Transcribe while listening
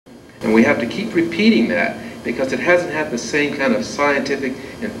And we have to keep repeating that because it hasn't had the same kind of scientific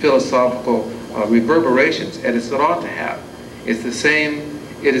and philosophical reverberations as it ought to have. It is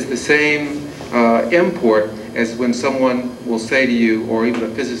the same import as when someone will say to you, or even a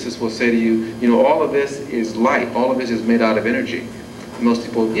physicist will say to you, you know, all of this is light, all of this is made out of energy. And most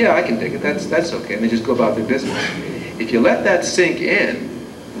people, yeah, I can dig it, that's okay, and they just go about their business. If you let that sink in,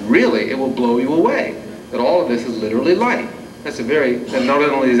 really, it will blow you away, that all of this is literally light. That's a very, and not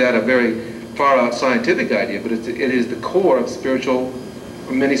only is that a very far out scientific idea, but it is the core of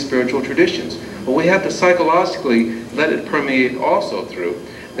many spiritual traditions. But we have to psychologically let it permeate also through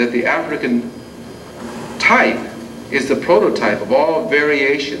that the African type is the prototype of all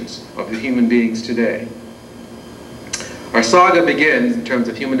variations of the human beings today. Our saga begins, in terms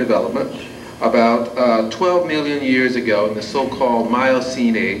of human development, about 12 million years ago in the so-called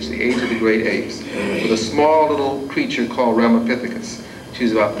Miocene age, the age of the great apes, with a small little creature called Ramapithecus. She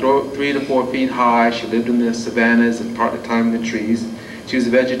was about 3 to 4 feet high. She lived in the savannas and part of the time in the trees. She was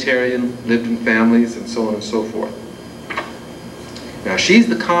a vegetarian, lived in families, and so on and so forth. Now, she's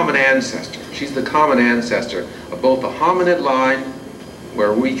the common ancestor. She's the common ancestor of both the hominid line,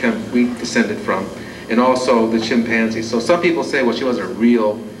 where we descended from, and also the chimpanzees. So some people say, well, she was a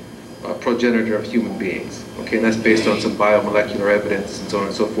real progenitor of human beings. Okay, and that's based on some biomolecular evidence and so on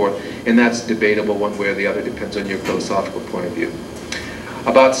and so forth. And that's debatable one way or the other, depends on your philosophical point of view.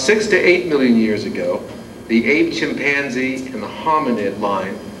 About 6 to 8 million years ago, the ape, chimpanzee, and the hominid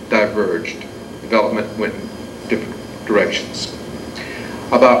line diverged. Development went in different directions.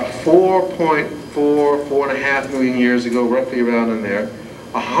 About 4.5 million years ago, roughly around in there,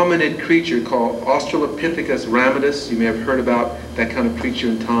 a hominid creature called Australopithecus ramidus. You may have heard about that kind of creature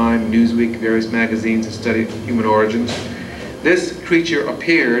in Time, Newsweek, various magazines that study human origins. This creature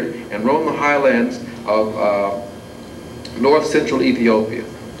appeared and roamed the highlands of north-central Ethiopia.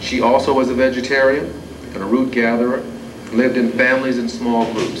 She also was a vegetarian and a root gatherer, lived in families and small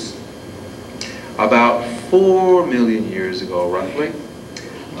groups. About 4 million years ago, roughly,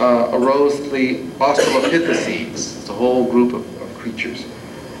 arose the Australopithecines. It's a whole group of creatures.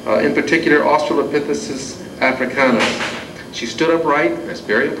 In particular, Australopithecus africanus. She stood upright, and that's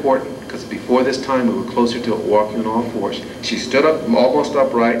very important, because before this time we were closer to walking on all fours. She stood up almost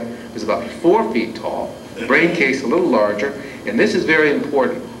upright, was about 4 feet tall, brain case a little larger, and this is very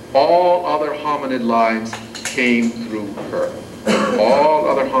important. All other hominid lines came through her. All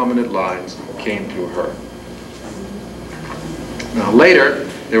other hominid lines came through her. Now later,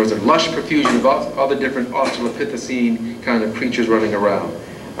 there was a lush profusion of other different Australopithecine kind of creatures running around.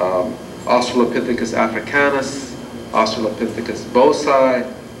 Australopithecus africanus, Australopithecus bosi,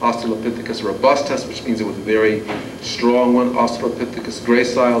 Australopithecus robustus, which means it was a very strong one. Australopithecus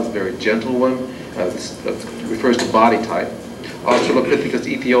gracile is a very gentle one. This refers to body type. Australopithecus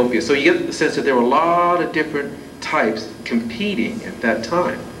ethiopia. So you get the sense that there were a lot of different types competing at that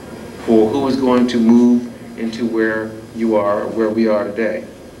time for who was going to move into where you are, or where we are today.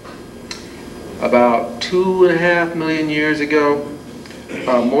 About 2.5 million years ago,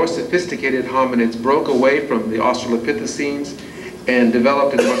 more sophisticated hominids broke away from the Australopithecines and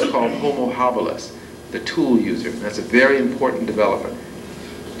developed into what's called Homo habilis, the tool user. And that's a very important development.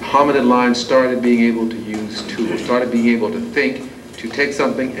 The hominid line started being able to use tools, started being able to think, to take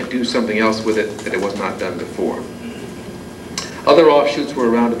something and do something else with it that it was not done before. Other offshoots were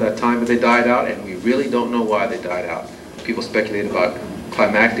around at that time, but they died out, and we really don't know why they died out. People speculate about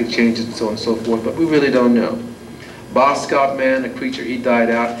climactic changes and so on and so forth, but we really don't know. Boscott man, a creature, he died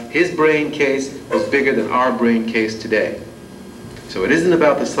out. His brain case was bigger than our brain case today. So it isn't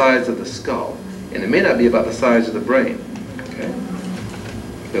about the size of the skull, and it may not be about the size of the brain. Okay?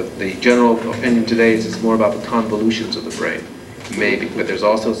 The general opinion today is it's more about the convolutions of the brain. Maybe, but there's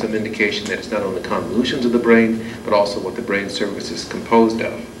also some indication that it's not only convolutions of the brain, but also what the brain surface is composed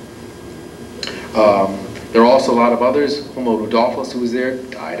of. There are also a lot of others. Homo rudolphus, who was there,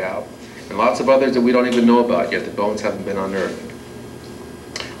 died out. And lots of others that we don't even know about yet. The bones haven't been unearthed.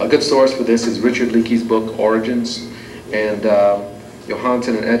 A good source for this is Richard Leakey's book, Origins, and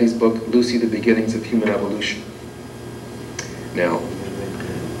Johansen and Eddy's book, Lucy, the Beginnings of Human Evolution. Now,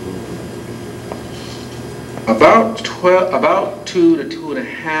 about 2 to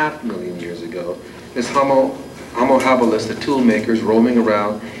 2.5 million years ago, this Homo habilis, the tool maker, is roaming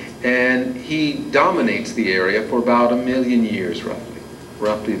around, and he dominates the area for about 1 million years,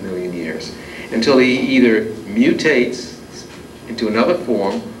 roughly 1 million years, until he either mutates into another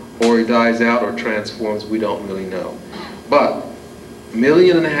form, or he dies out or transforms. We don't really know. But 1.5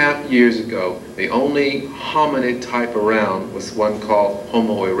 million years ago, the only hominid type around was one called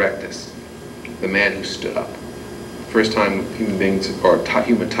Homo erectus, the man who stood up. First time human beings or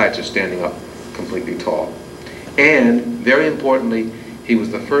human types are standing up completely tall. And very importantly, he was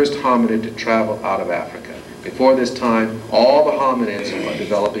the first hominid to travel out of Africa. Before this time, all the hominids are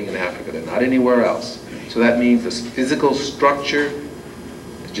developing in Africa. They're not anywhere else. So that means the physical structure,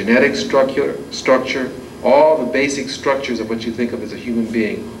 the genetic structure, all the basic structures of what you think of as a human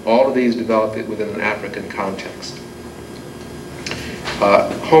being, all of these developed within an African context.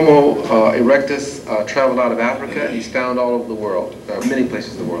 Homo erectus traveled out of Africa, and he's found all over the world, many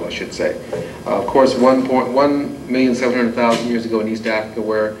places in the world, I should say. Of course, 1,700,000 years ago in East Africa,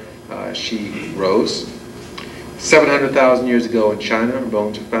 where she rose. 700,000 years ago in China, her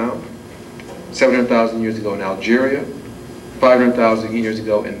bones are found. 700,000 years ago in Algeria. 500,000 years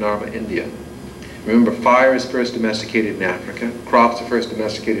ago in Narma, India. Remember, fire is first domesticated in Africa. Crops are first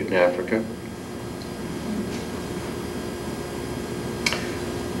domesticated in Africa.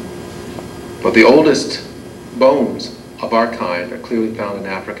 But the oldest bones of our kind are clearly found in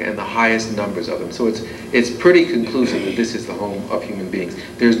Africa, and the highest numbers of them. So it's pretty conclusive that this is the home of human beings.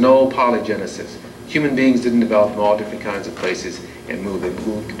 There's no polygenesis. Human beings didn't develop in all different kinds of places and move. They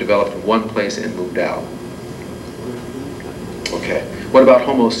developed in one place and moved out. Okay. What about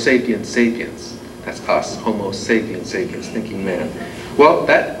Homo sapiens sapiens? That's us, Homo sapiens sapiens, thinking man. Well,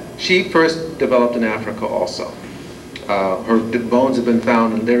 she first developed in Africa also. Her bones have been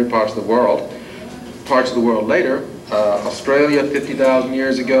found in later parts of the world. Parts of the world later, Australia 50,000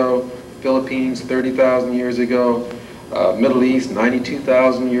 years ago, Philippines 30,000 years ago, Middle East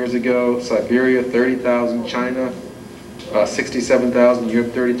 92,000 years ago, Siberia 30,000, China 67,000,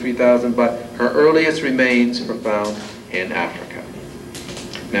 Europe 33,000, but her earliest remains are found in Africa.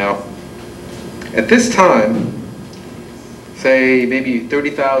 Now, at this time, say maybe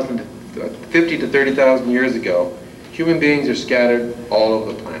 50 to 30,000 years ago, human beings are scattered all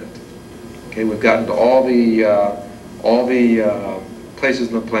over the planet. Okay, we've gotten to all the places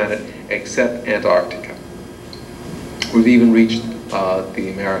on the planet except Antarctica. We've even reached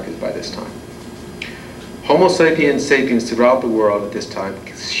the Americas by this time. Homo sapiens sapiens throughout the world at this time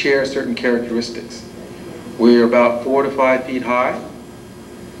share certain characteristics. We're about 4 to 5 feet high,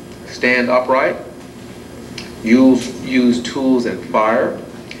 stand upright, use tools and fire,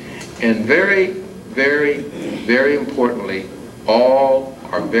 and very, very, very importantly, all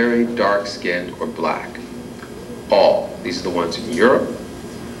are very dark-skinned or black. All. These are the ones in Europe,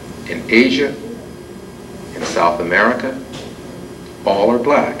 in Asia, in South America. All are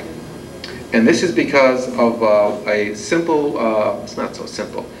black. And this is because of a simple, it's not so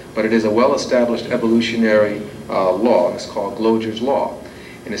simple, but it is a well-established evolutionary law. It's called Glosser's Law.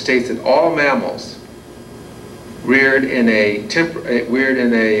 And it states that all mammals reared in a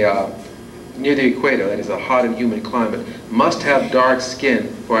near the equator, that is a hot and humid climate, must have dark skin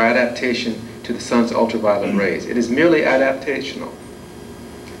for adaptation to the sun's ultraviolet rays. It is merely adaptational.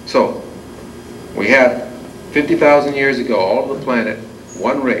 So, we had 50,000 years ago, all over the planet,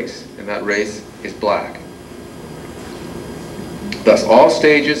 one race, and that race is black. Thus, all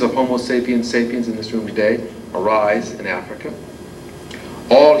stages of Homo sapiens sapiens in this room today arise in Africa.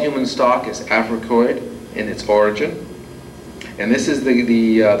 All human stock is Africoid in its origin. And this is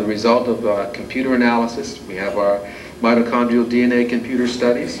the result of computer analysis. We have our mitochondrial DNA computer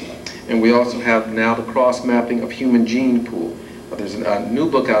studies, and we also have now the cross-mapping of human gene pool. There's a new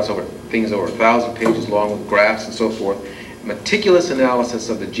book out, over 1,000 pages long with graphs and so forth. Meticulous analysis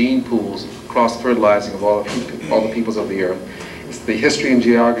of the gene pools, cross-fertilizing of all the peoples of the earth. It's the History and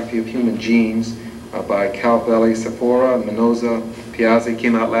Geography of Human Genes by Calvelli, Sephora, Mendoza, Piazzi.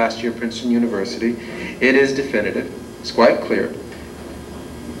 Came out last year, Princeton University. It is definitive. It's quite clear.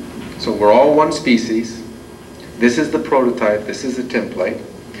 So we're all one species. This is the prototype. This is the template.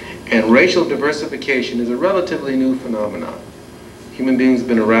 And racial diversification is a relatively new phenomenon. Human beings have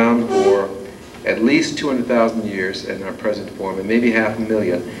been around for at least 200,000 years in our present form, and maybe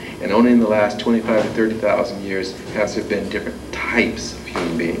 500,000. And only in the last 25 to 30,000 years has there been different types of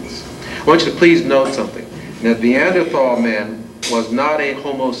human beings. I want you to please note something. That the Neanderthal man was not a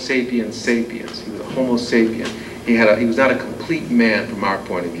Homo sapiens sapiens. He was a Homo sapien. He was not a complete man from our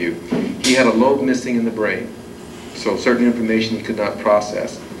point of view. He had a lobe missing in the brain, so certain information he could not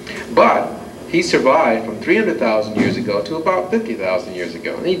process. But he survived from 300,000 years ago to about 50,000 years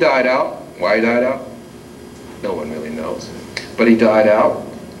ago. And he died out. Why he died out? No one really knows. But he died out.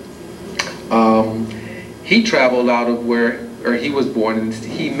 He traveled out of where he was born. And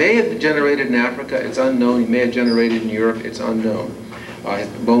he may have generated in Africa. It's unknown. He may have generated in Europe. It's unknown. His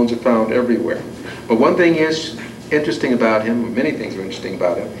bones are found everywhere. But one thing is interesting about him, many things are interesting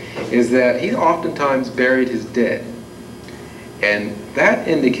about him, is that he oftentimes buried his dead. And that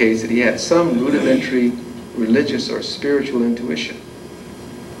indicates that he had some rudimentary religious or spiritual intuition.